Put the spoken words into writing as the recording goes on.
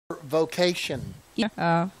vocation,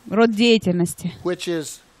 род деятельности. which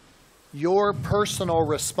is your personal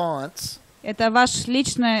response Это ваш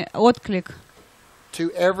личный отклик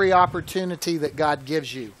to every opportunity that God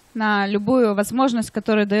gives you. на любую возможность,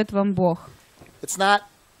 которую дает вам Бог. It's not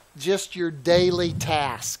just your daily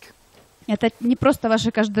task, Это не просто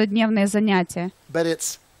ваши каждодневные занятия, but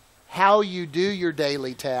it's how you do your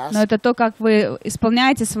daily но task это то, как вы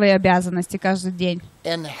исполняете свои обязанности каждый день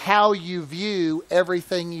and how you view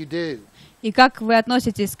everything you do. и как вы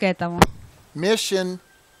относитесь к этому. Mission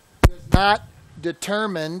is not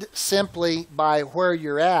determined simply by where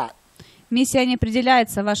you're at, Миссия не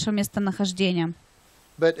определяется вашим местонахождением,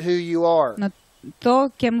 but who you are. но то,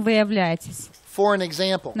 кем вы являетесь. For an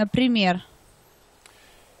example, Например,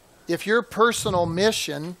 if your personal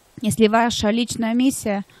mission если ваша личная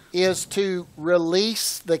миссия is to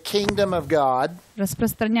release the kingdom of God,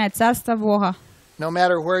 распространять Царство Бога, no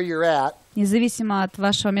matter where you're at, независимо от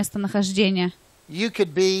вашего местонахождения, you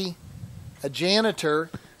could be a janitor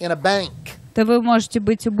in a bank то вы можете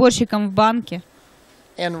быть уборщиком в банке,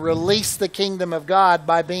 and release the kingdom of God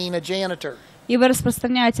by being a janitor. и вы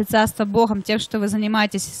распространяете Царство Богом тем, что вы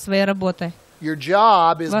занимаетесь своей работой. Your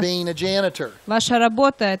job is being a janitor, Ваша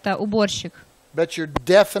работа — это уборщик. but your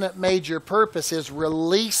definite major purpose is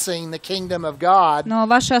releasing the kingdom of God Но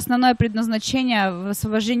ваше основное предназначение —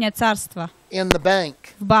 высвобождение Царства in the bank.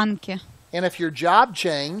 в банке. And if your job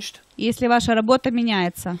changed И если ваша работа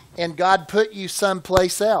меняется, and God put you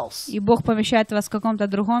someplace else, и Бог помещает вас в каком-то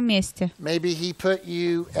другом месте, maybe He put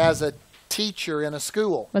you as a teacher in a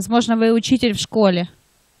school, возможно, вы учитель в школе,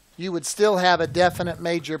 you would still have a definite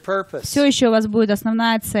major purpose. все еще у вас будет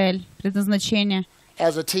основная цель, предназначение,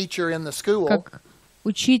 As a teacher in the school, как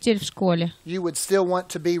учитель в школе. you would still want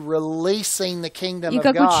to be releasing the kingdom И of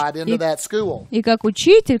как God into и- that school. И как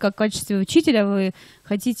учитель, как в качестве учителя, вы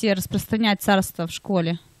хотите распространять Царство в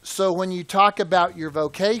школе. So when you talk about your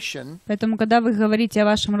vocation, Поэтому, когда вы говорите о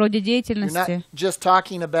вашем роде you're not деятельности, just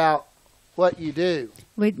talking about what you do,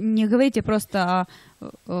 вы не говорите просто о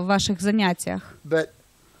ваших занятиях, but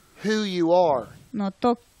who you are. но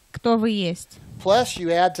то, кто вы есть. Plus, you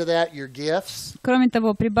add to that your gifts, Кроме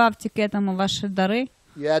того, прибавьте к этому ваши дары,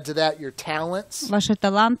 you add to that your talents, ваши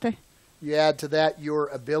таланты, you add to that your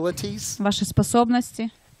abilities, ваши способности.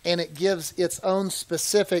 and it gives its own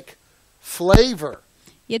specific flavor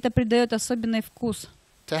И это придает особенный вкус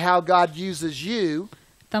to how God uses you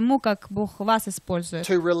тому, как Бог вас использует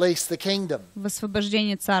to release the kingdom. в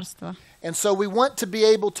освобождении Царства. And so we want to be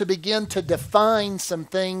able to begin to define some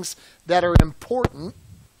things that are important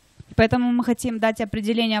Поэтому мы хотим дать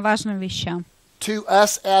определение важным вещам to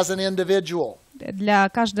us as an individual для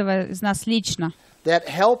каждого из нас лично. that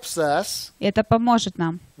helps us И это поможет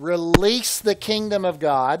нам release the kingdom of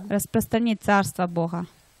God распространить Царство Бога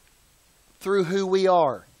through who we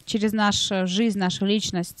are, через нашу жизнь, нашу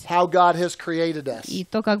личность how God has created us. и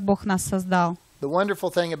то, как Бог нас создал. The wonderful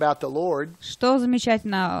thing about the Lord Что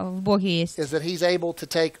замечательно в Боге есть? is that He's able to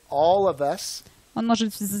take all of us Он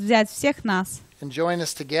может взять всех нас, and join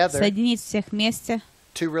us together соединить всех вместе,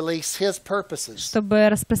 to release His purposes. чтобы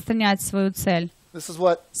распространять свою цель, This is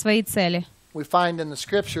what свои цели. we find in the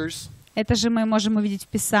Scriptures Это же мы можем увидеть в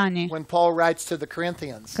Писании, when Paul writes to the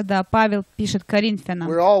Corinthians. когда Павел пишет Коринфянам.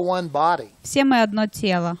 We're all one body. Все мы одно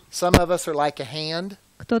тело. Some of us are like a hand.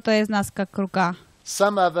 Кто-то из нас как рука,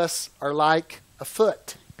 Some of us are like a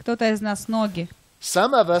foot. кто-то из нас ноги,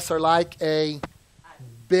 Some of us are like a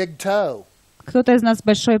big toe. кто-то из нас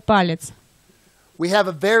большой палец. We have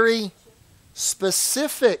a very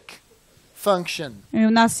specific function. И у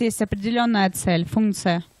нас есть определенная цель,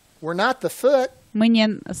 функция. We're not the foot, Мы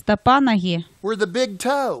не стопа ноги, we're the big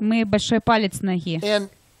toe. мы большой палец ноги.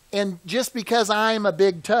 And just because I'm a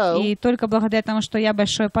big toe И только благодаря тому, что я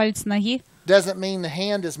большой палец ноги, doesn't mean the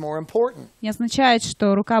hand is more important. не означает,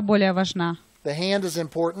 что рука более важна. The hand is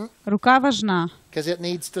important Рука важна, because it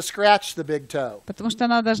needs to scratch the big toe. потому что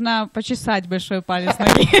она должна почесать большой палец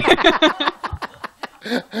ноги.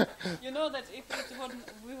 You know that if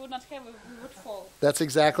we would not have it, we would fall. That's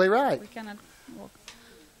exactly right. We cannot walk.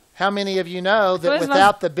 How many of you know Кто that из вас-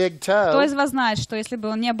 without the big Кто из toe, вас знает, что если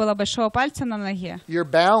бы не было большого пальца на ноге, your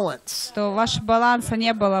balance то вашего баланса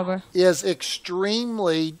не было бы, is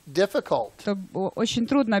extremely difficult? то очень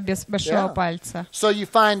трудно без большого Yeah. пальца. So you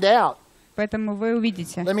find out. Поэтому вы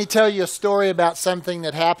увидите. Let me tell you a story about something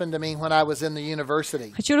that happened to me when I was in the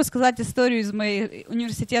university. Хочу рассказать историю из моей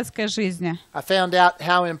университетской жизни. I found out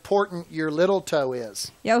how important your little toe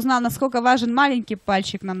is. Я узнала, насколько важен маленький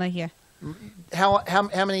пальчик на ноге. How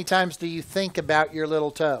many times do you think about your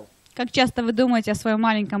little toe? Как часто вы думаете о своем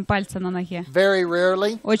маленьком пальце на ноге? Very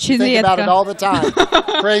rarely. Очень Think about it редко. all the time.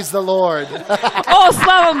 Praise the Lord. О,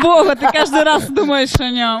 слава Богу, ты каждый раз думаешь о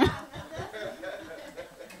нем.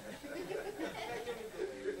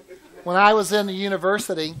 When I was in the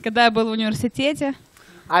university, Когда я был в университете,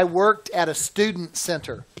 I worked at a student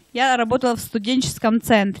center. я работала в студенческом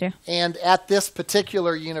центре. And at this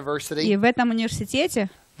particular И university, в этом университете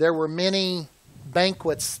there were many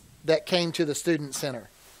banquets that came to the student center.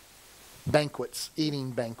 Banquets,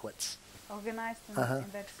 eating banquets.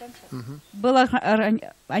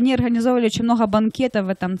 они организовывали очень много банкетов в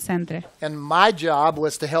этом центре. And my job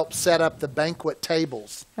was to help set up the banquet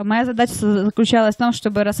tables. Моя задача заключалась в том,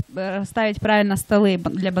 чтобы расставить правильно столы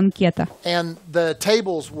для банкета. And the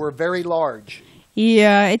tables were very large. И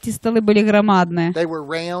эти столы были громадные. They were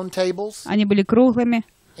round tables, Они были круглыми.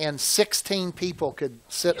 and 16 people could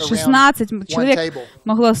sit around 16 one человек table.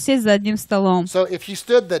 могло сесть за одним столом. So if you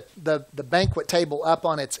stood the banquet table up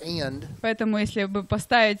on its end, Поэтому, если бы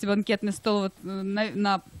поставить банкетный стол вот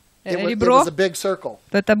на it ребро, was a big circle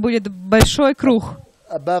то это будет большой круг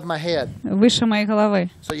above my head. выше моей головы.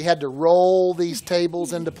 So you had to roll these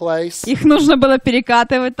tables into place Их нужно было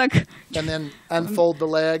перекатывать так and then unfold the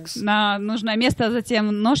legs. на нужное место, а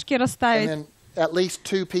затем ножки And расставить. then at least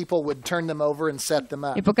 2 people would turn them over and set them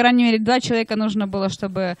up. И, по крайней мере, 2 человека нужно было,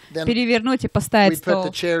 чтобы Then перевернуть и поставить We'd put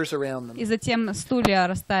the стол. chairs around И them. затем стулья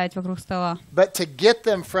расставить вокруг стола. But to get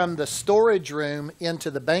them from the storage room into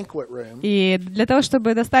the banquet room, И для того,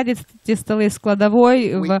 чтобы достать эти столы из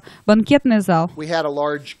кладовой в банкетный зал, we had a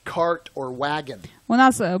large cart or wagon у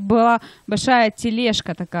нас была большая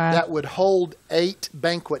тележка такая, that would hold 8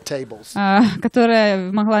 banquet tables. которая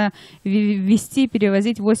могла вести,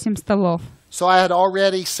 перевозить 8 столов. So I had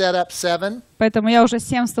already set up 7, Поэтому я уже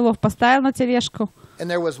 7 столов поставил на тележку. and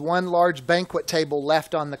there was one large banquet table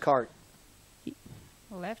left on the cart.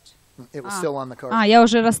 It was still on the cart. Я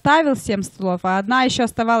уже расставил 7 столов, а одна еще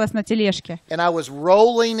оставалась на тележке. And I was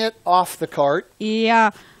rolling it off the cart, И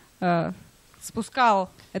я спускал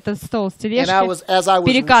этот стол с and тележки, as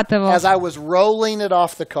I was rolling it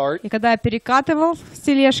off the cart, и когда я перекатывал с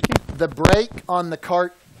тележки, the brake on the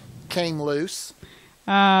cart came loose,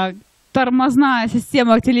 тормозная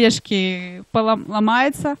система тележки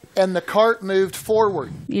ломается and the cart moved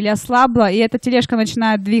forward, или ослабла, и эта тележка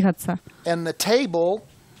начинает двигаться, and the table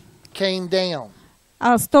came down.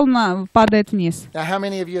 а стол падает вниз. Now, how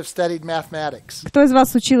many of you have studied mathematics? Кто из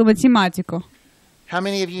вас учил математику? How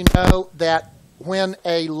many of you know that when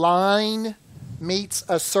a line meets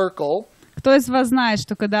a circle, Кто из вас знает,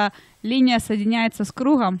 что когда линия соединяется с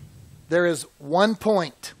кругом, there is one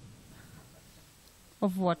point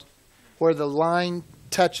вот, where the line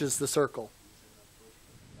touches the circle?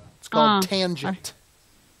 It's called tangent.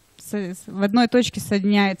 в одной точке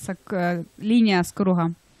соединяется линия с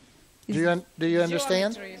кругом. Do you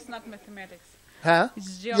understand? It's not mathematics. Huh?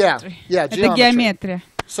 It's Yeah, geometry. yeah, Это geometry. геометрия.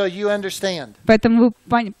 So you understand. Поэтому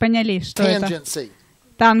вы поняли, что это Tangency.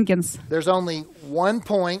 тангенс. There's only one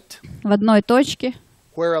point В одной точке,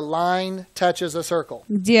 where a line touches a circle.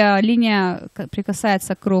 где линия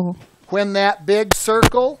прикасается к кругу. When that big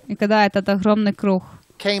circle И когда этот огромный круг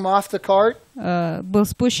came off the cart, был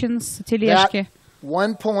спущен с тележки,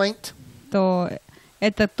 one point то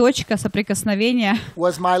эта точка соприкосновения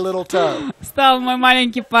was my little toe. стал мой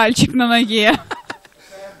маленький пальчик на ноге.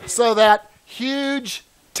 So that huge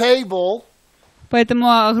table Поэтому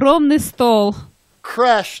огромный стол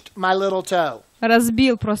crushed my little toe.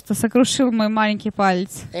 разбил, просто сокрушил мой маленький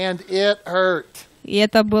палец. And it hurt. И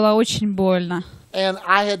это было очень больно. And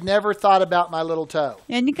I had never thought about my little toe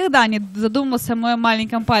Я никогда не задумывался о моем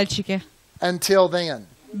маленьком пальчике until then.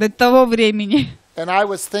 до того времени. And I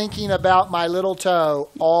was thinking about my little toe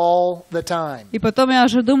all the time. И потом я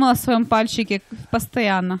уже думала о своем пальчике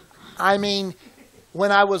постоянно. I mean,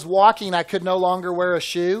 when I was walking, I could no longer wear a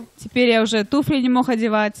shoe, Теперь я уже туфли не мог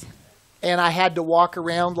одевать. and I had to walk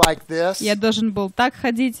around like this Я должен был так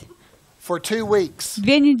ходить for 2 weeks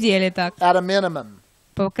 2 недели так. at a minimum.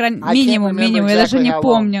 По крайней I can't remember минимум. Я даже exactly не how long.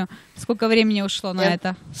 помню, сколько времени ушло на And-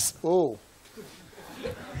 это. Oh.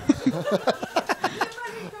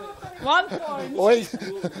 One point. Ой,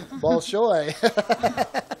 большой.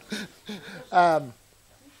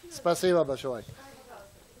 Спасибо большое.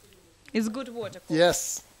 It's good water.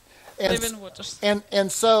 Yes. And, Living waters.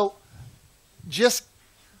 and so just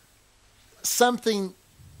something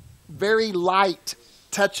very light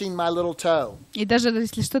touching my little toe И даже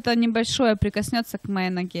если что-то небольшое прикоснется к моей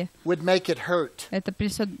ноге, would make it hurt. это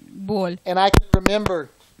принесет боль. And I can remember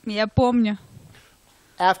Я помню,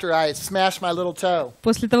 after I smashed my little toe,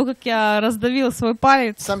 после того, как я раздавил свой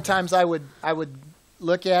палец, sometimes I would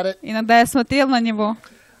look at it. иногда я смотрел на него,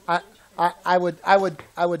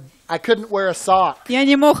 I couldn't wear a sock. Я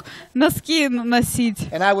не мог носки носить.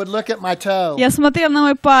 And I would look at my toe. Я смотрел на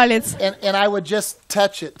мой палец. And I would just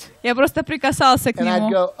touch it. Я просто прикасался к And I'd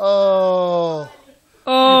нему. go, oh,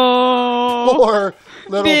 О, poor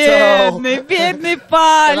little toe. бедный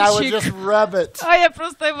And I would пальчик. just rub it. А я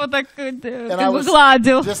просто его так And I как бы was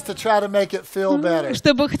гладил, just to try to make it feel better.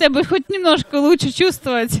 чтобы хотя бы хоть немножко лучше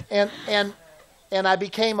чувствовать. And I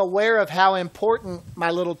became aware of how important my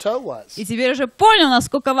little toe was. И теперь уже понял,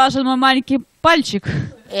 насколько важен мой маленький пальчик.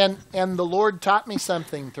 And the Lord taught me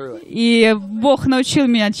something through it. И Бог научил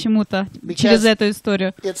меня чему-то через эту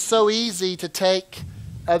историю. It's so easy to take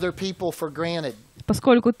other people for granted.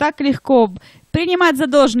 Поскольку так легко принимать за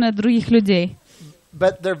должное других людей.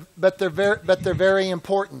 But they're very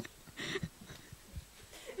important.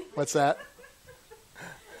 What's that?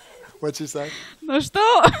 What'd you say? Ну что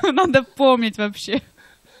надо помнить вообще?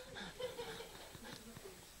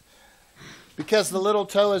 Because the little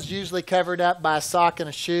toe is usually covered up by a sock and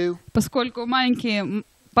a shoe. Поскольку маленький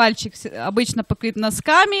пальчик обычно покрыт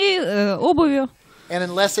носками, обувью. And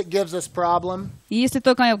unless it gives us problem, И если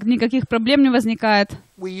только никаких проблем не возникает,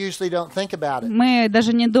 we usually don't think about it. мы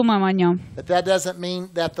даже не думаем о нем. But that doesn't mean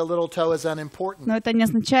that the little toe is unimportant. Но это не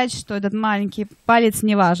означает, что этот маленький палец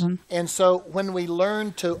не важен. And so when we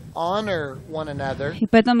learn to honor one another, И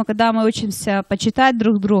поэтому, когда мы учимся почитать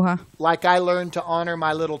друг друга, like I learned to honor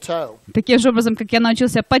my little toe, таким же образом, как я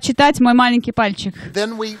научился почитать мой маленький пальчик,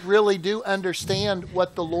 then we really do understand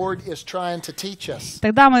what the Lord is trying to teach us.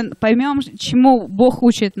 тогда мы поймем, чему Бог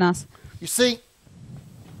учит нас. You see,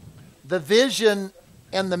 the vision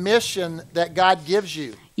and the mission that God gives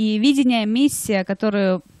you И видение, миссия,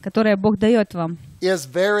 которая Бог дает вам, is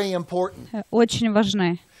very important. очень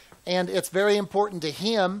важны. And it's very important to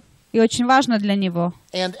Him. И очень важно для Него.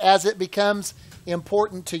 And as it becomes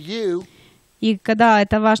important to you, И когда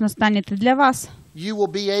это важно станет и для вас, you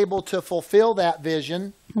will be able to fulfill that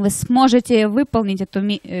vision вы сможете выполнить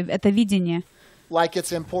это видение like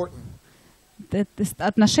it's important. с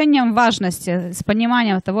отношением важности, с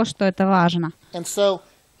пониманием того, что это важно. And so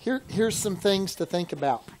here's some things to think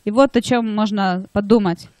about И вот о чем можно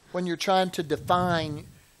подумать, when you're trying to define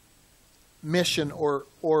mission or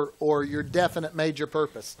your definite major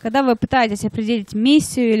purpose. когда вы пытаетесь определить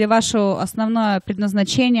миссию или ваше основное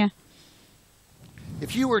предназначение.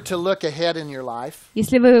 If you were to look ahead in your life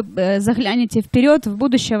Если вы заглянете вперед в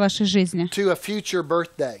будущее вашей жизни, to a future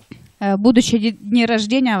birthday, будущие дни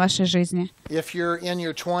рождения вашей жизни, if you're in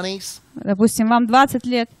your 20s, допустим, вам 20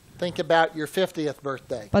 лет, think about your 50th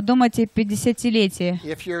birthday. подумайте 50-летие.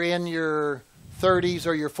 If you're in your 30s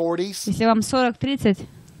or your 40s, Если вам 40-30,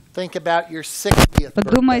 think about your 60th birthday.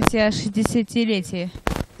 подумайте о 60-летии.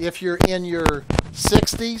 If you're in your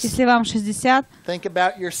 60s, Если вам 60, think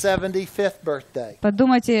about your 75th birthday.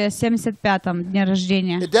 подумайте о 75-м дне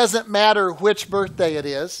рождения. It doesn't matter which birthday it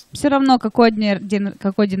is, Все равно, какой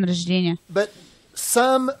день рождения. but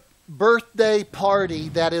some birthday party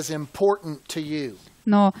that is important to you,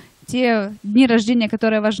 Но те дни рождения,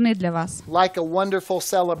 которые важны для вас, like a wonderful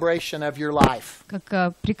celebration of your life.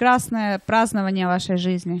 как прекрасное празднование вашей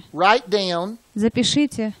жизни. Write down,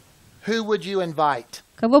 Запишите, who would you invite?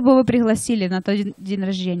 кого бы вы пригласили на тот день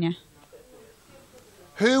рождения.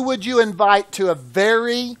 Who would you invite to a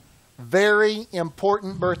very, very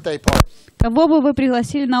important birthday party? Кого бы вы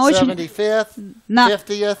пригласили на очень 75th, на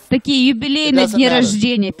 50th. такие юбилейные It doesn't дни matter.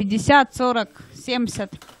 рождения, 50, 40,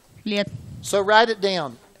 70 лет. So write it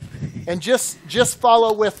down and just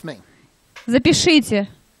follow with me. Запишите.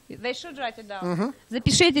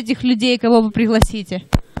 Запишите этих людей, кого вы пригласите.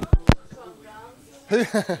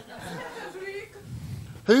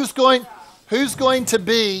 Who's going to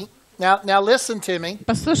be now listen to me.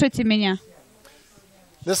 Послушайте меня.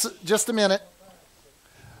 Just a minute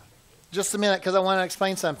because I want to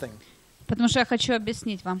explain something. Потому что я хочу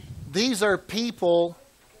объяснить вам. These are people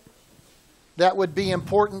that would be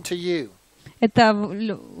important to you. Это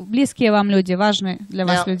близкие вам люди, важные для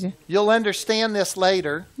вас Now, люди. you'll understand this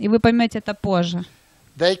later. И вы поймете это позже.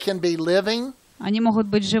 They can be living Они могут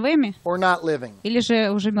быть живыми or not living. или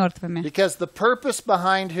же уже мертвыми. Because the purpose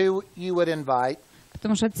behind who you would invite,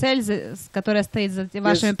 Потому что цель, которая стоит за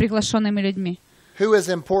вашими приглашенными людьми, who is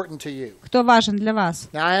important to you. кто важен для вас.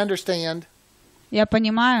 Now I understand Я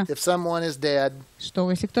понимаю, if someone is dead, что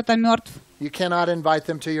если кто-то мертв, you cannot invite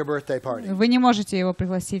them to your birthday party. вы не можете его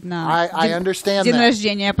пригласить на I understand день that.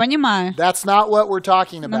 рождения. Я понимаю. That's not what we're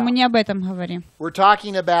talking Но мы about. не об этом говорим. We're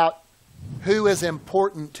talking about who is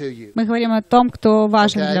important to you. Мы говорим о том, кто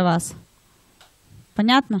важен Okay. для вас.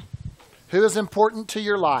 Понятно? Who is important to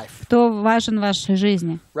your life? Кто важен в вашей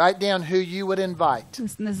жизни? Write down who you would invite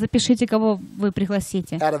Запишите, кого вы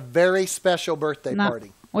пригласите at a very special birthday на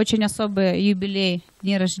party. очень особый юбилей,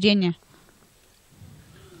 день рождения.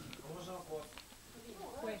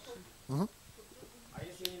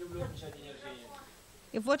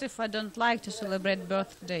 What if I don't like to celebrate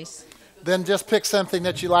birthdays? Then just pick something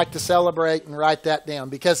that you like to celebrate and write that down,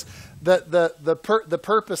 because the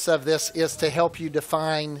purpose of this is to help you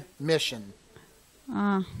define mission.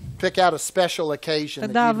 Pick out a special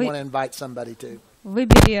occasion that you want to invite somebody to.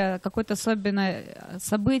 Выбери какое-то особенное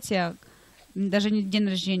событие, даже не день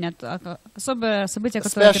рождения, а особое событие,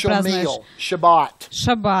 которое ты празднуешь. Special meal, Shabbat.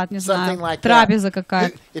 Шаббат, не знаю, Something like трапеза that.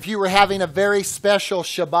 какая-то. If you were having a very special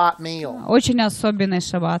Shabbat meal, Очень особенный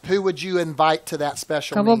шаббат. who would you invite to that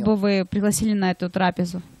special Кого бы meal? вы пригласили на эту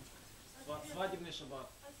трапезу?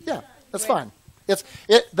 Yeah, that's fine. It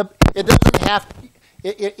doesn't have.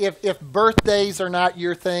 If birthdays are not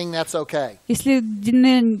your thing, that's okay. Если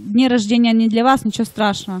дни рождения не для вас, ничего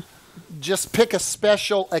страшного. Just pick a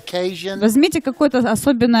special occasion Возьмите какое-то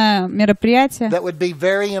особенное мероприятие, that would be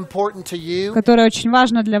very important to you, которое очень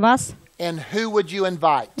важно для вас, and who would you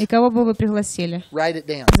invite? и кого бы вы пригласили. Write it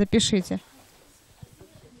down. Запишите.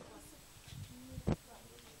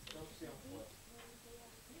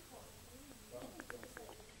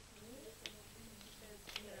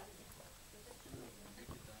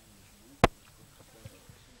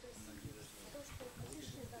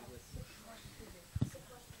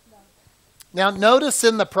 Now, notice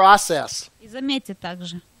in the process И заметьте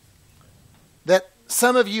также, that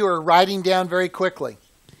some of you are writing down very quickly.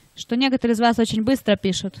 что некоторые из вас очень быстро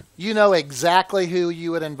пишут, You know exactly who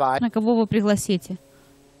you would invite, на кого вы пригласите.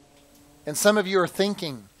 and some of you are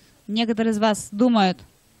thinking, Некоторые из вас думают,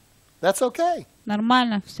 that's okay,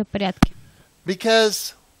 нормально, все в порядке.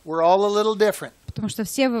 because we're all a little different. Потому что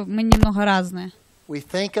все мы немного разные. We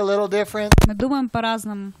think a little different. Мы думаем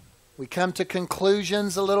по-разному, We come to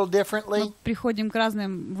conclusions a little differently. мы приходим к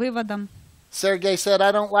разным выводам. Sergey said,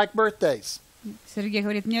 I don't like birthdays. Сергей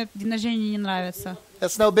говорит, мне день рождения не нравится.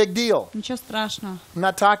 That's no big deal. Ничего страшного. I'm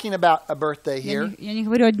not talking about a birthday here. Я не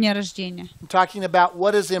говорю о дне рождения. I'm talking about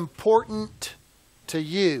what is important to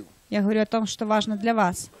you Я говорю о том, что важно для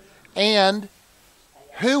вас. and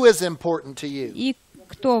who is important to you. И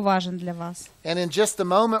кто важен для вас. And in just a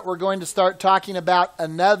moment, we're going to start talking about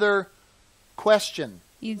another question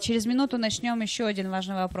И через минуту начнем еще один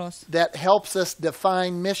важный вопрос, that helps us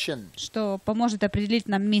define mission. что поможет определить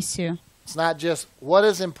нам миссию. It's not just what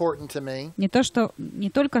is important to me Не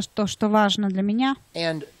только то, что важно для меня,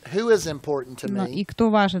 and who is important to но me, и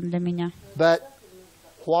кто важен для меня. but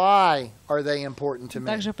why are they important to me?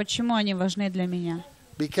 Также почему они важны для меня.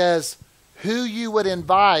 Because who you would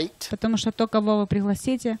invite Потому что то, кого вы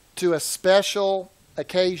пригласите to a special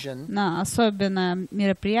occasion на особенное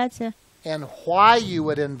мероприятие, and why you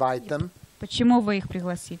would invite them почему вы их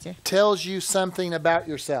пригласите, tells you something about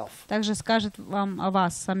yourself также скажет вам о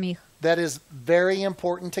вас самих. that is very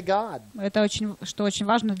important to God, Это что очень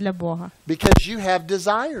важно для Бога. because you have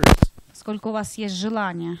desires, Сколько у вас есть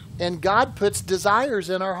желания. and God puts desires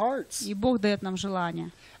in our hearts, И Бог дает нам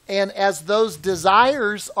желания. and as those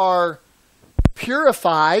desires are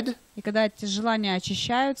purified, И когда эти желания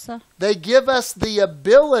очищаются, they give us the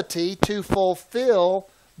ability to fulfill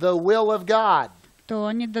the will of God. то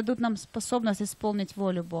они дадут нам способность исполнить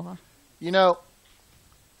волю Бога. You know,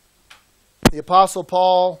 the Apostle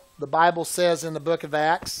Paul, the Bible says in the book of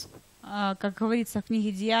Acts, Как говорится в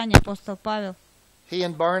книге Деяний, апостол Павел, he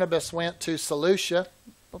and Barnabas went to Seleucia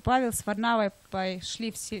Павел с Варнавой пошли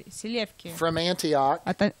в Селевки from Antioch.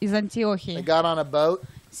 из They Антиохии, got on a boat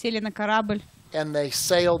сели на корабль, and they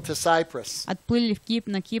sailed to Cyprus. отплыли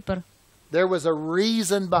на Кипр, There was a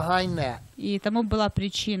reason behind that. и тому была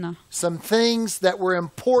причина. Some things that were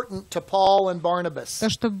important to Paul and Barnabas То,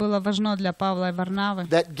 что было важно для Павла и Варнавы,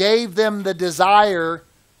 that gave them the desire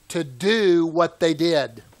to do what they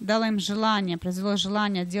did. дало им желание, произвело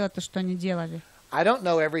желание делать то, что они делали. I don't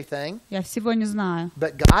know everything, Я всего не знаю,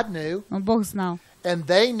 but God knew, но Бог знал. and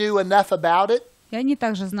they knew enough about it И они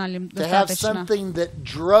также знали to have достаточно, something that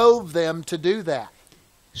drove them to do that.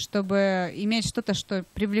 чтобы иметь что-то, что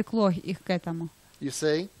привлекло их к этому. You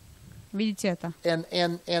see? Видите это?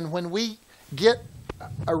 And when we get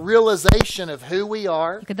a realization of who we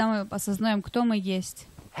are, И когда мы осознаем, кто мы есть,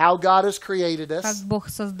 how God has created как us, Бог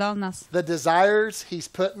создал нас, the desires He's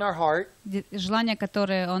put in our heart, желания,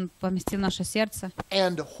 которые Он поместил в наше сердце,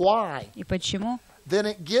 and why, и почему, then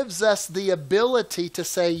it gives us the ability to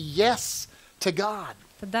say yes to God,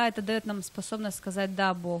 тогда это дает нам способность сказать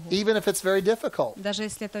 «да» Богу, even if it's very difficult. даже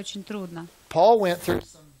если это очень трудно. Paul went through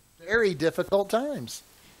some very difficult times.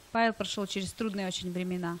 Павел прошел через трудные очень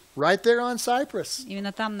времена. Right there on Cyprus.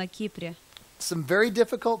 Именно там, на Кипре. Some very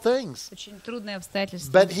difficult things. Очень трудные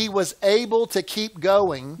обстоятельства. But he was able to keep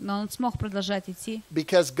going Но он смог продолжать идти,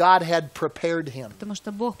 because God had prepared him. потому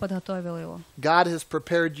что Бог подготовил его. God has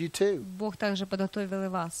prepared you too. Бог также подготовил и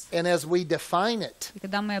вас. And as we define it, И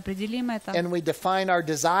когда мы определим это, and we define our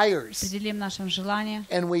desires, определим наши желания,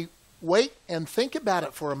 and we wait and think about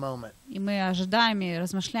it for a moment, и мы ожидаем и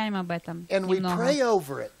размышляем об этом and we немного, pray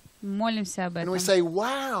over it, молимся об and этом, we say,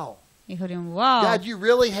 wow, и говорим: «Вау, God, you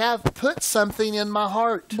really have put something in my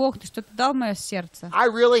heart. Бог, Ты что-то дал в мое сердце. I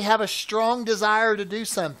really have a strong desire to do У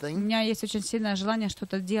something, меня есть очень сильное желание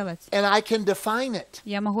что-то делать. and I can define it,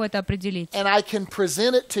 Я могу это определить. and I can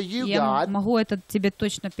present it to you, Я God, могу это тебе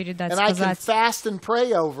точно передать, and I can сказать. fast and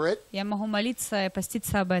pray over it, Я могу молиться и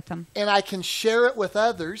поститься об этом. and I can share it with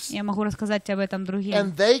others, Я могу рассказать об этом другим.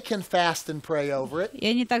 and they can fast and pray over it, И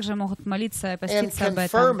они также могут молиться и and поститься об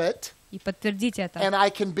confirm этом. it, И подтвердить это. and I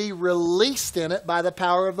can be released in it by the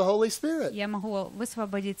power of the Holy Spirit. Я могу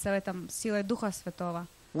высвободиться в этом силой Духа Святого.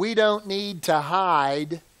 We don't need to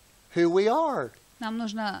hide who we are. Нам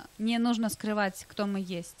не нужно скрывать, кто мы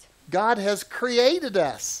есть. God has created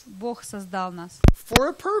us Бог создал нас for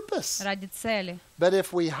a purpose. ради цели. But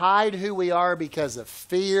if we hide who we are because of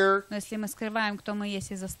fear, Но если мы скрываем, кто мы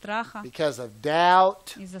есть из-за страха, because of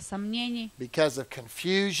doubt, из-за сомнений, because of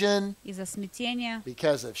confusion, из-за смятения,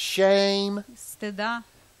 because of shame, стыда,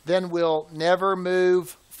 then we'll never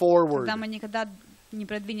move forward. тогда мы никогда не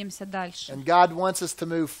продвинемся дальше. And God wants us to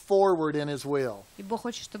move forward in His will. И Бог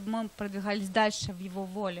хочет, чтобы мы продвигались дальше в Его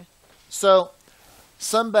воле. So,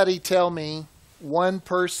 somebody tell me one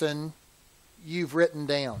person you've written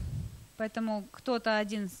down Поэтому кто-то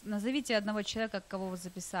один, назовите одного человека, кого вы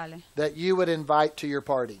записали, that you would invite to your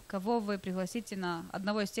party. кого вы пригласите на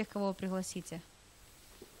одного из тех, кого вы пригласите.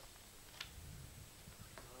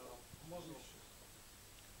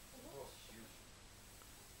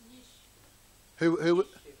 Who?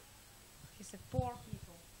 He said poor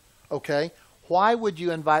people. Okay. Why would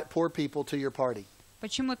you invite poor people to your party?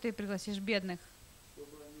 Почему ты пригласишь бедных?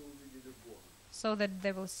 So that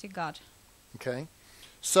they will see God. Okay.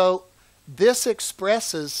 So this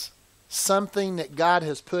expresses something that God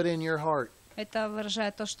has put in your heart. Это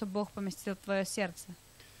выражает то, что Бог поместил в твое сердце.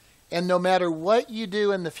 And no matter what you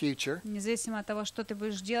do in the future, Независимо от того, что ты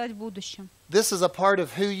будешь делать в будущем, this is a part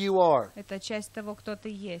of who you are. это часть того, кто ты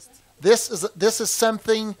есть. This is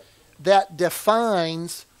something that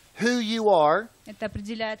defines who you are Это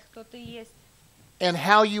определяет, кто ты есть, and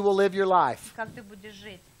how you will live your life. как ты будешь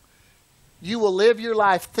жить. You will live your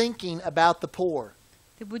life thinking about the poor.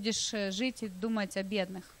 Ты будешь жить и думать о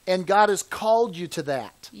бедных. And God has called you to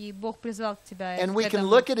that. И Бог призвал тебя And к we can этому.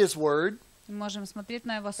 look at His Word, Мы можем смотреть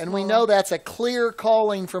на Его and we know Слово. that's a clear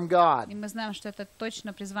calling from God. И мы знаем, что это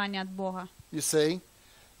точно призвание от Бога. You see?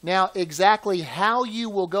 Now, exactly how you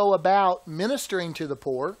will go about ministering to the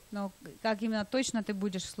poor Но как именно точно ты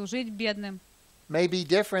будешь служить бедным, may be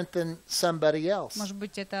different than somebody else, может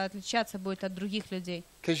быть, это отличаться будет от других людей,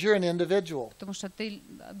 because you're an individual. потому что ты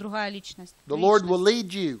другая личность. The Lord will lead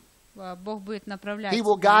you. Бог будет направлять He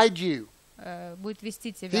will тебя, guide you. будет вести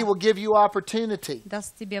He тебя, will give you opportunity.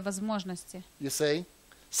 даст тебе возможности. You see?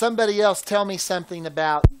 Somebody else tell me something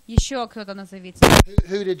about Еще кто-то назовите,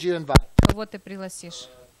 who did you invite? кого ты пригласишь.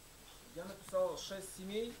 Я написал 6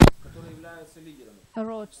 семей, которые являются лидерами. I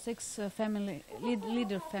wrote 6 family,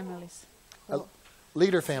 leader families.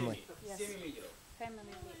 Leader family. 7 лидеров.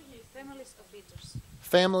 Families of leaders.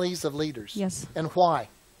 Families of leaders. Yes. And why?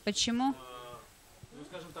 Почему? Ну,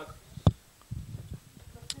 скажем так,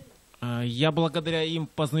 я благодаря им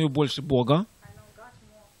познаю больше Бога.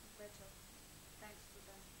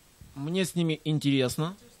 Мне с ними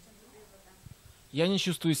интересно. Я не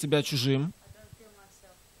чувствую себя чужим.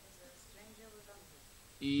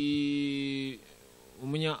 И у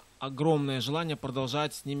меня огромное желание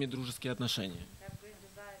продолжать с ними дружеские отношения.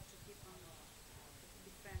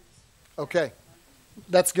 Okay.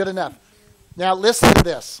 That's good enough. Now listen to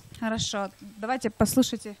this. Хорошо, давайте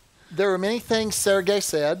послушайте. There are many things Sergey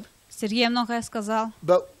said, Сергей многое сказал,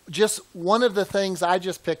 but just one of the things I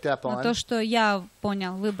just picked up но то, on, что я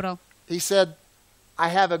понял, выбрал. he said, I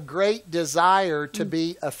have a great desire to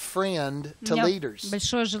be a friend У to меня leaders.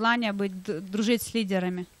 большое желание дружить с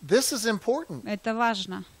лидерами. This is important. Это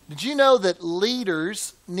важно. Did you know that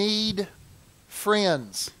leaders need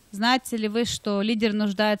friends? Знаете ли вы, что лидер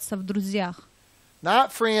нуждается в друзьях?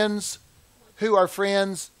 Not friends who are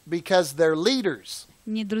friends because they're leaders.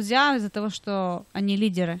 Не друзья из-за того, что они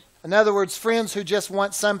лидеры. In other words, friends who just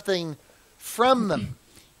want something from them,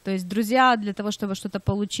 То есть друзья для того, чтобы что-то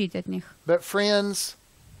получить от них. but friends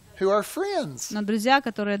who are friends. Но друзья,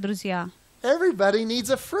 которые друзья. Everybody needs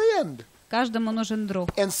a friend. Каждому нужен друг.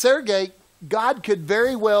 And Sergey, God could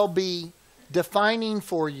very well be defining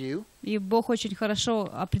for you И Бог очень хорошо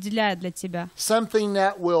определяет для тебя, something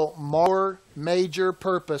that will more major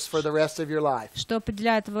purpose for the rest of your life. что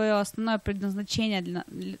определяет твое основное предназначение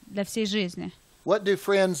для всей жизни. What do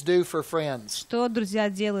friends do for friends? Что друзья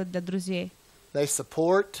делают для друзей? They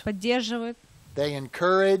support, Поддерживают, they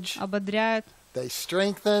encourage, ободряют, they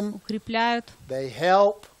strengthen, укрепляют, they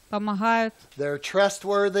help, помогают. they're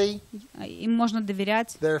trustworthy, Им можно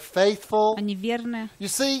доверять. they're faithful. Они верны. You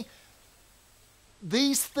see,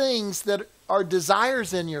 these things that are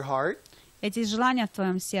desires in your heart, Эти желания в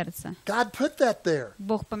твоем сердце God put that there.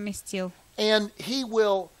 Бог поместил. And He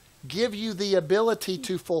will give you the ability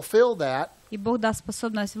to fulfill that. И Бог даст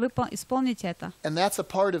способность исполнить это. And that's a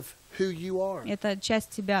part of who you are. Это часть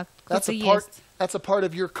тебя, кто That's ты a part, есть. that's a part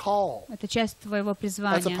of your call. Это часть твоего That's a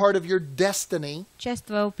призвания. part of your destiny Часть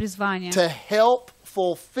твоего призвания. to help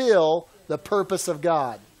fulfill the purpose of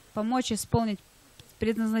God. Помочь исполнить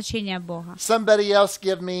предназначение Бога. Somebody else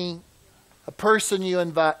give me a person you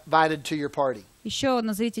invited to your party. Еще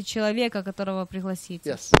назовите человека, которого пригласите.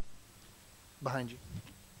 Yes. Behind you.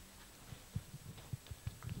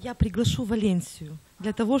 Я приглашу Валенсию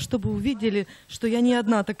для того, чтобы увидели, что я не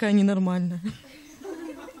одна такая ненормальная. I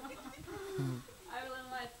will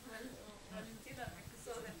invite Valentina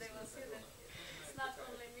so that they will see that it's not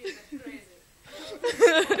only me that's crazy.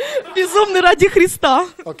 Безумный ради Христа.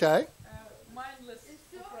 Okay. Mindless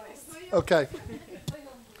surprise. Okay.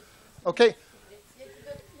 Okay.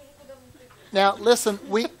 Now listen,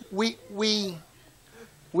 we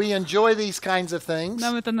enjoy these kinds of things,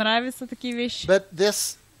 Нам это нравится, такие вещи. but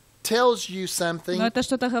this tells you Но something это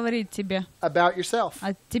что-то говорит тебе, about yourself.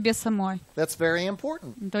 о тебе самой. That's very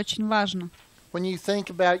important. Это очень важно. When you think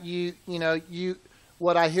about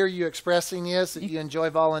what I hear you expressing is that you enjoy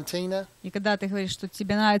Valentina И когда ты говоришь, что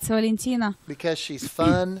тебе нравится Валентина, because she's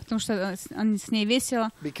fun, потому что с ней весело,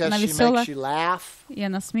 because она she веселая, makes you laugh, и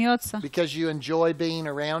она смеется, because you enjoy being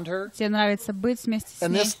around her. тебе нравится быть вместе с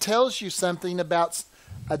And ней. this tells you something about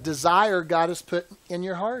a desire God has put in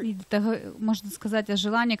your heart. И это можно сказать о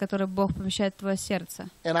желании, которое Бог помещает в твое сердце.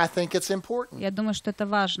 And I think it's important. Я думаю, что это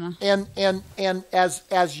важно. And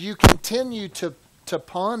as you continue to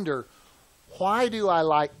ponder, why do I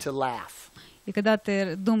like to laugh? И когда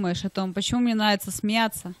ты думаешь о том, почему мне нравится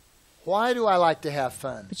смеяться, Why do I like to have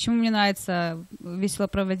fun? почему мне нравится весело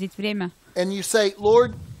проводить время, And you say,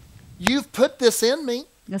 Lord, you've put this in me.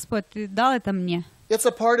 Господь, Ты дал это мне. It's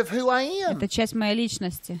a part of who I am. Это часть моей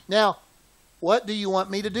личности. Now, what do you want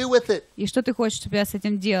me to do with it? И что Ты хочешь, чтобы я с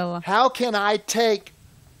этим делала? How can I take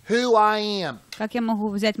who I am Как я могу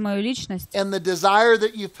взять мою личность, and the desire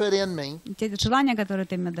that you've put in me те желания, которые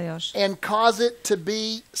Ты мне даешь, and cause it to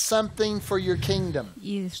be something for your kingdom?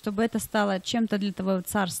 и чтобы это стало чем-то для Твоего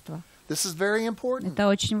царства? This is very important. Это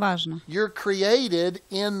очень важно. You're created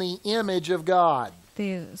in the image of God.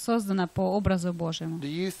 Ты создана по образу Божьему. Do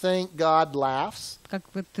you think God laughs? Как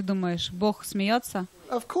ты думаешь, Бог смеется?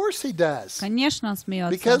 Of course He does. Конечно, Он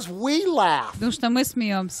смеется. Because we laugh. Потому что мы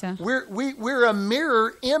смеемся. We're a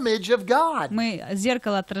mirror image of God. Мы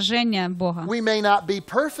зеркало отражения Бога. We may not be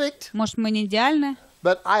perfect, Может, мы не идеальны,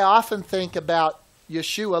 but I often think about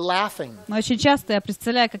Yeshua laughing. но очень часто я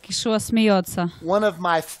представляю, как Иешуа смеется. One of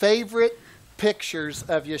my favorite pictures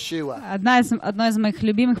of Yeshua Одно из моих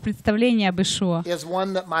любимых представлений об Иешуа. is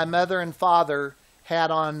one that my mother and father had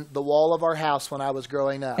on the wall of our house when I was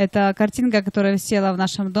growing up. Это картинка, которая висела в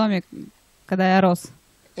нашем доме, когда я рос.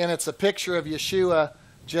 And it's a picture of Yeshua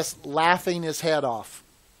just laughing his head off.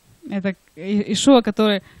 Это Иешуа,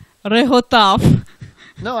 который реготал.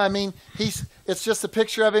 No, I mean, it's just a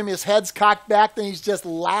picture of him, his head's cocked back, and he's just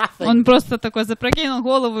laughing. Он просто такой запрокинул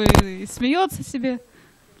голову и смеется себе.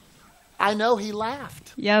 I know he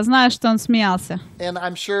laughed. Я знаю, что он смеялся. And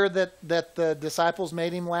I'm sure that the disciples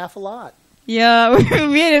made him laugh a lot. Я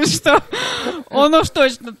уверен, что он уж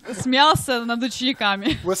точно смеялся над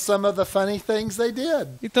учениками. With some of the funny things they did.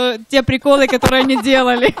 И то те приколы, которые они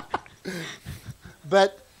делали.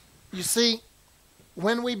 But you see,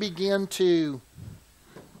 when we begin to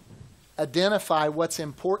identify what's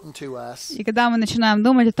important to us, И когда мы начинаем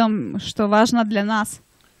думать о том, что важно для нас,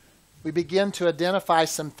 we begin to identify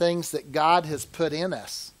some things that God has put in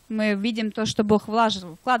us мы видим то, что Бог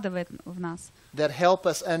вкладывает в нас. that help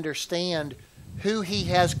us understand who He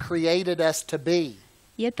has created us to be.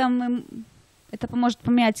 И это поможет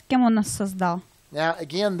понять, кем Он нас создал. Now,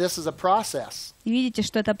 again, this is a process. И видите,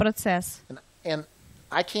 что это процесс. And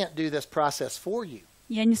I can't do this process for you,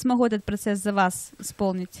 Я не смогу этот процесс за вас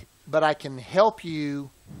исполнить. but I can help you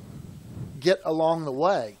get along the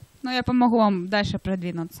way. Но я помогу вам дальше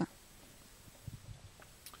продвинуться.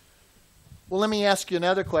 Well, let me ask you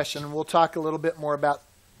another question, and we'll talk a little bit more about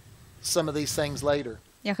some of these things later.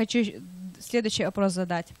 Я хочу следующий вопрос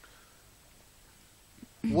задать.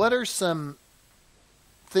 What are some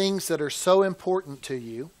things that are so important to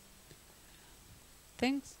you?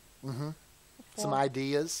 Things? Some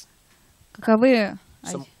ideas, Каковы,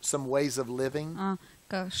 some ways of living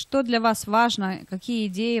что для вас важно, какие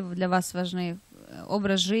идеи для вас важны,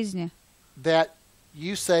 образ жизни, that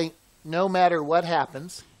you say, no matter what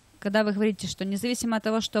happens, когда вы говорите, что независимо от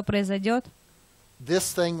того, что произойдет,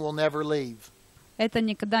 this thing will never leave. это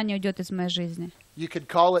никогда не уйдет из моей жизни. You could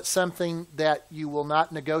call it something that you will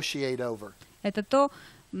not negotiate over. Это то,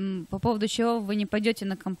 по поводу чего вы не пойдете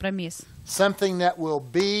на компромисс. Something that will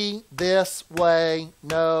be this way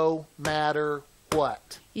no matter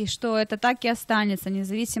what. И что это так и останется,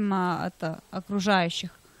 независимо от окружающей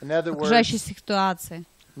ситуации.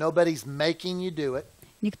 Nobody's making you do it.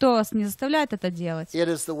 Никто вас не заставляет это делать. It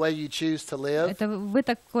is the way you choose to live. Это вы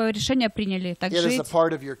такое решение приняли, так It is a жить.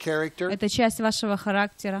 part of your character. Это часть вашего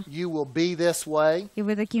характера. You will be this way. И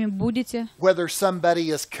вы такими будете. Whether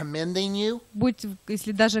somebody is commending you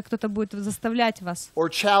Если даже кто-то будет заставлять вас or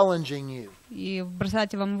challenging you. и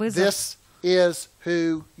бросать вам вызов. This is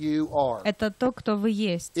who you are. Это то, кто вы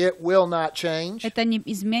есть. It will not change. Это не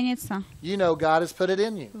изменится. You know God has put it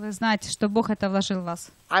in you. Вы знаете, что Бог это вложил в вас.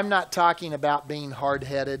 I'm not talking about being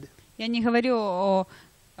hard-headed. Я не говорю о,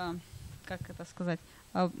 как это сказать,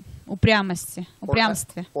 о упрямстве.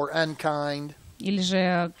 Or unkind. Или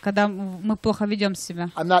же, когда мы плохо ведем себя.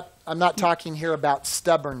 I'm not talking here about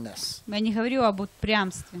stubbornness. Я не говорю об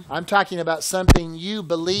упрямстве. I'm talking about something you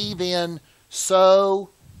believe in so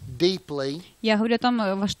deeply. Я говорю о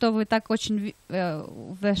том, во что вы так очень,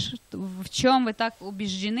 в чем вы так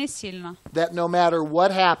убеждены сильно. That no matter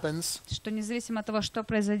what happens, что независимо от того, что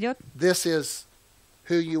произойдет, this is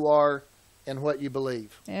who you are and what you believe.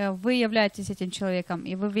 Вы являетесь этим человеком,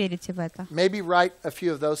 и вы верите в это. Maybe write a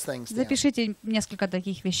few of those things down. Запишите несколько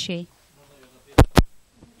таких вещей.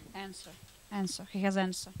 Answer. He has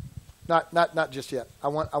answer. Not just yet. I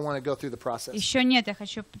want to go through the process. Еще нет, я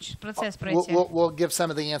хочу процесс пройти. We'll give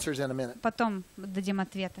some of the answers in a minute. Потом дадим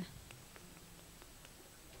ответы.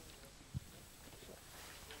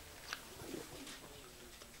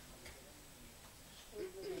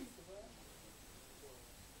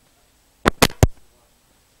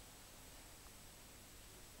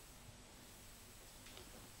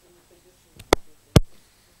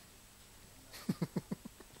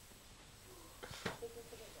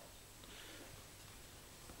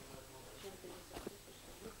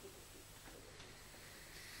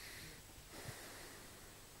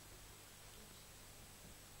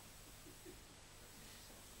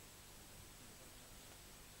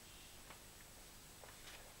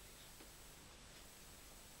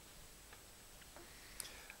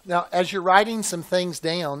 Now, as you're writing some things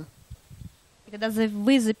down, когда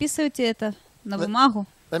вы записываете это на бумагу,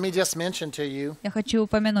 let me just mention to you я хочу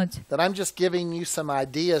упомянуть. that I'm just giving you some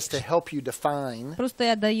ideas to help you define Просто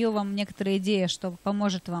я даю вам некоторые идеи, что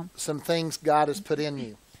поможет вам. some things God has put in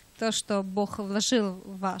you. То, что Бог вложил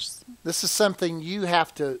в вас. This is something you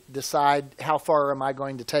have to decide, how far am I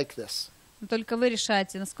going to take this? Только вы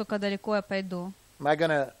решаете, насколько далеко я пойду. Am I going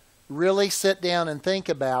to really sit down and think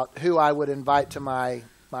about who I would invite to my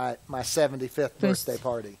 75th birthday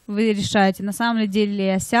party? Вы решаете, на самом деле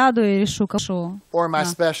я сяду и решу, Or my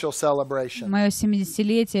special celebration? мое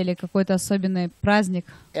 70-летие или какой-то особенный праздник.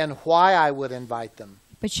 And why I would invite them?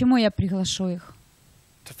 Почему я приглашу их?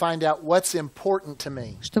 To find out what's important to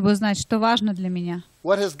me. Чтобы узнать, что важно для меня.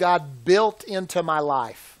 What has God built into my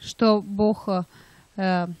life? Что Бог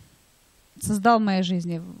создал в моей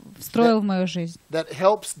жизни, встроил в мою жизнь. That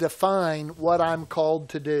helps define what I'm called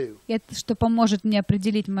to do. Это что поможет мне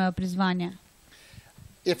определить мое призвание.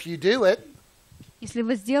 If you do it, если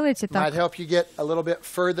вы сделаете it might так, help you get a little bit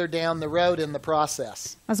further down the road in the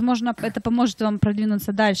process. возможно, это поможет вам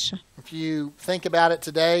продвинуться дальше. If you think about it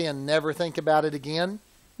today and never think about it again,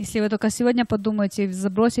 если вы только сегодня подумаете и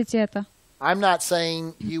забросите это, I'm not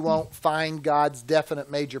saying you won't find God's definite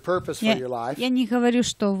major purpose for your life. Я не говорю,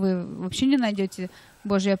 что вы вообще не найдете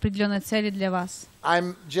Божьей определенной цели для вас.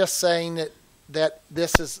 I'm just saying that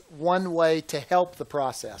this is one way to help the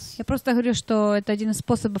process. Я просто говорю, что это один из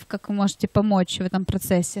способов, как вы можете помочь в этом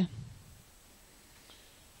процессе.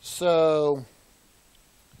 So,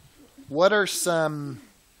 what are some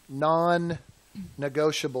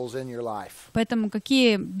non-negotiables in your life? Поэтому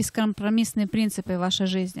какие бескомпромиссные принципы в вашей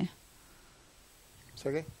жизни?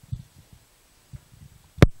 Сергей?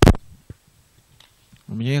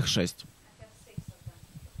 У меня их 6.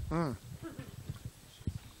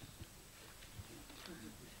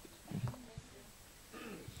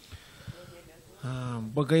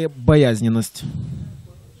 Богобоязненность.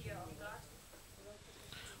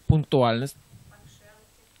 Пунктуальность.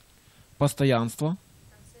 Постоянство.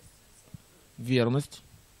 Верность.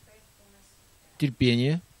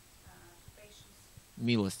 Терпение.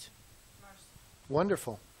 Милость.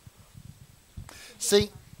 Wonderful. See,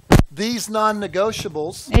 these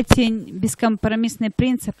non-negotiables Эти бескомпромиссные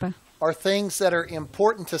принципы are things that are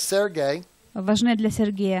important to Sergei важны для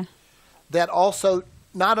Сергея, that also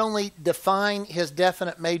not only define his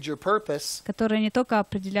definite major purpose, которые не только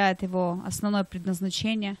определяют его основное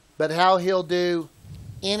предназначение, but how he'll do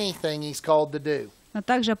anything he's called to do. но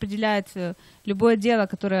также определяют любое дело,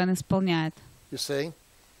 которое он исполняет. You see?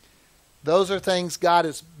 Those are things God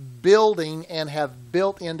is building and have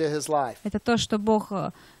built into his life. Это то, что Бог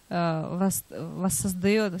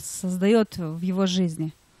создает в его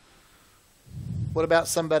жизни. What about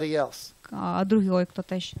somebody else? А другой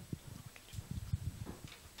кто-то еще?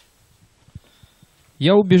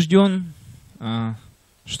 Я убежден,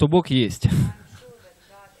 что Бог есть.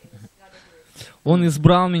 Он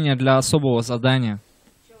избрал меня для особого задания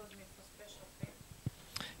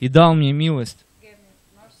и дал мне милость.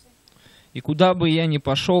 И куда бы я ни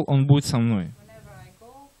пошел, Он будет со мной.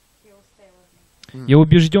 Я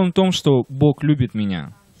убежден в том, что Бог любит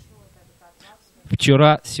меня.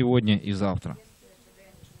 Вчера, сегодня и завтра.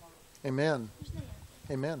 Amen.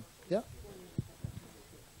 Amen. Yeah.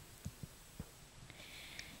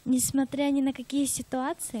 Несмотря ни на какие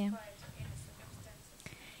ситуации,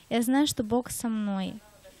 я знаю, что Бог со мной.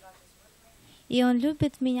 И Он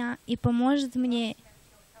любит меня и поможет мне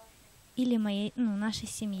или нашей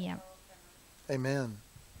семье. Amen.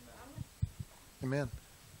 Amen.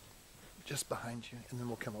 Just behind you, and then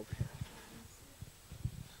we'll come over here.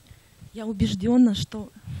 Я убеждена, что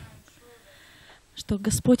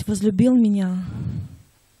Господь возлюбил меня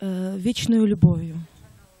вечную любовью.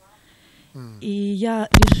 И я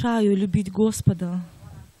решаю любить Господа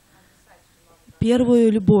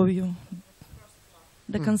первую любовью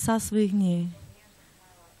до конца своих дней,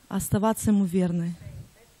 оставаться Ему верной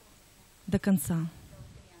до конца.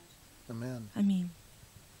 Amen. Аминь.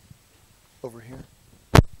 Over here.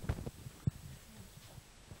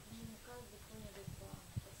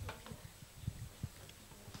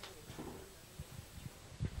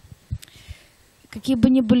 Какие бы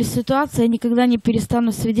ни были ситуации, я никогда не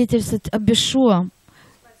перестану свидетельствовать об Иешуа.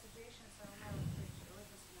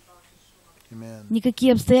 Amen.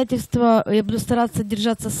 Никакие обстоятельства, я буду стараться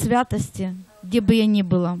держаться святости, где бы я ни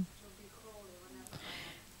была.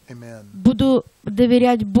 Amen. Буду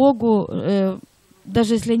доверять Богу,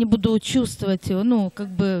 даже если я не буду чувствовать его,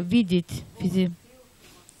 видеть.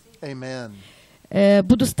 Amen.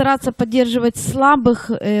 Буду стараться поддерживать слабых,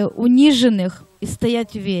 униженных и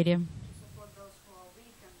стоять в вере.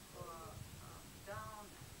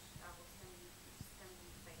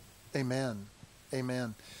 Amen.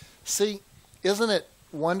 Amen. See, isn't it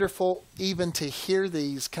wonderful even to hear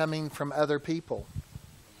these coming from other people?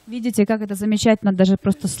 Видите, как это замечательно, даже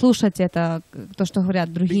просто слушать это, то, что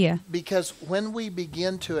говорят другие. Because when we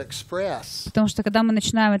begin to express Потому что когда мы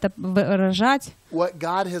начинаем это выражать, what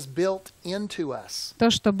God has built into us, то,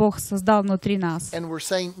 что Бог создал внутри нас, and we're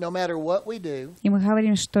saying no matter what we do, и мы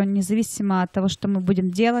говорим, что независимо от того, что мы будем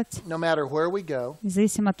делать, no matter where we go,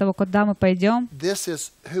 независимо от того, куда мы пойдем, this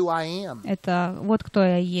is who I am. это вот кто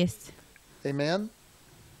я есть. Amen.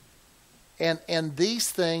 And these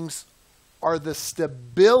things are the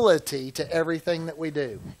stability to everything that we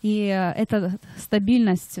do. И это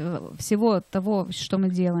стабильность всего того, что мы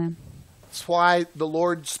делаем. That's why the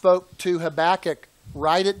Lord spoke to Habakkuk,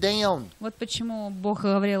 write it down. Вот почему Бог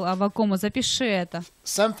говорил Аввакуму: запиши это.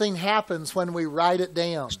 Something happens when we write it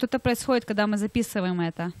down. Что-то происходит, когда мы записываем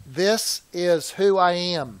это. This is who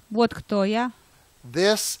I am. Вот кто я.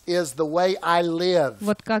 This is the way I live.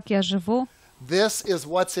 Вот как я живу. This is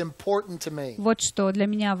what's important to me. Вот что для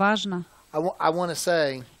меня важно. I want to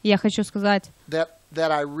say Я хочу сказать, that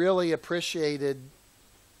I really appreciated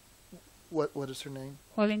what is her name?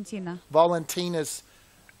 Valentina's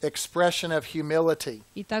expression of humility.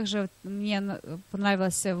 И также мне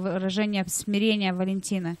понравилось выражение смирения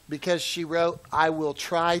Валентины. Because she wrote, I will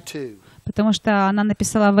try to. Потому что она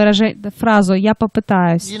написала фразу «я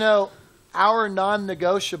попытаюсь». You know, our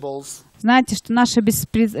non-negotiables Знаете, что наши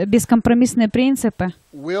бескомпромиссные принципы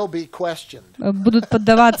will be questioned. будут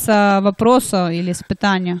поддаваться вопросу или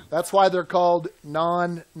испытанию. That's why they're called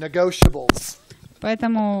non-negotiables.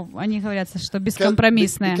 Поэтому они говорят, что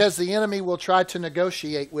бескомпромиссные. Because the enemy will try to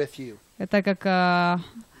negotiate with you. Это как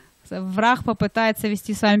враг попытается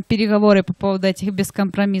вести с вами переговоры по поводу этих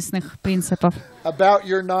бескомпромиссных принципов. About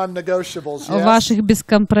your non-negotiables, О yes? ваших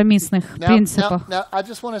бескомпромиссных принципах. Now, I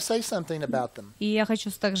just want to say something about them. И я хочу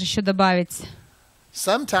также еще добавить.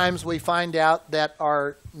 Sometimes we find out that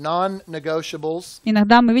our non-negotiables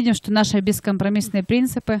Иногда мы видим, что наши бескомпромиссные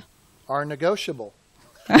принципы are negotiable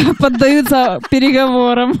поддаются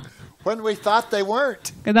переговорам, when we thought they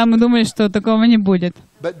weren't. когда мы думали, что такого не будет.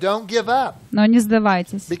 But don't give up, Но не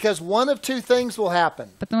сдавайтесь. because one of two things will happen.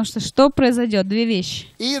 Потому что произойдет? Две вещи.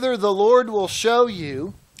 Either the Lord will show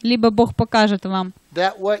you Либо Бог покажет вам,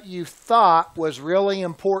 that what you thought was really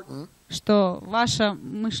important что ваше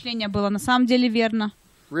мышление было на самом деле верно.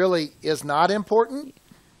 really is not important.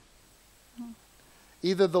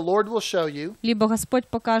 Either the Lord will show you Либо Господь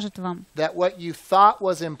покажет вам, that what you thought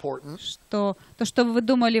was important что то, что вы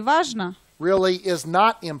думали важно, really is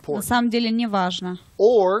not на important. самом деле не важно.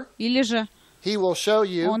 Or Или же He will show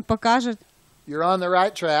you Он покажет, you're on the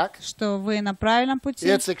right track. что вы на правильном пути,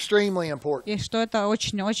 It's extremely important. и что это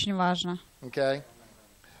очень-очень важно. Okay?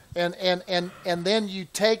 And then you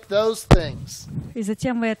take those things И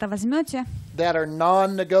затем вы это возьмете, that are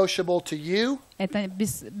non-negotiable to you это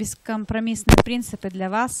бескомпромиссные принципы для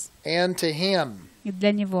вас and to Him, и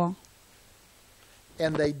для Него,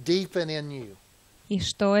 and they deepen in you. и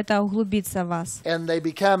что это углубится в вас. And they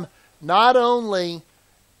become not only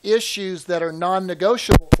issues that are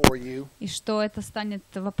non-negotiable for you, И что это станут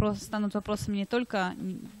вопросами не только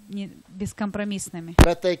бескомпромиссными,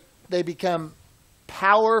 but they become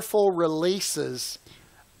powerful releases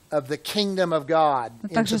of the kingdom of God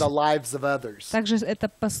into the lives of others. Также это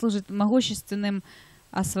послужит могущественным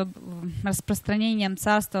распространением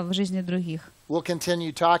царства в жизни других. We'll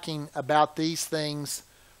continue talking about these things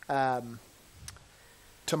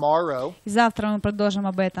tomorrow И завтра мы продолжим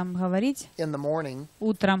об этом говорить in the morning,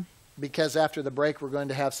 утром, because after the break we're going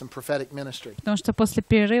to have some prophetic ministry. потому что после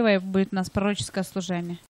перерыва будет у нас пророческое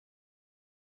служение.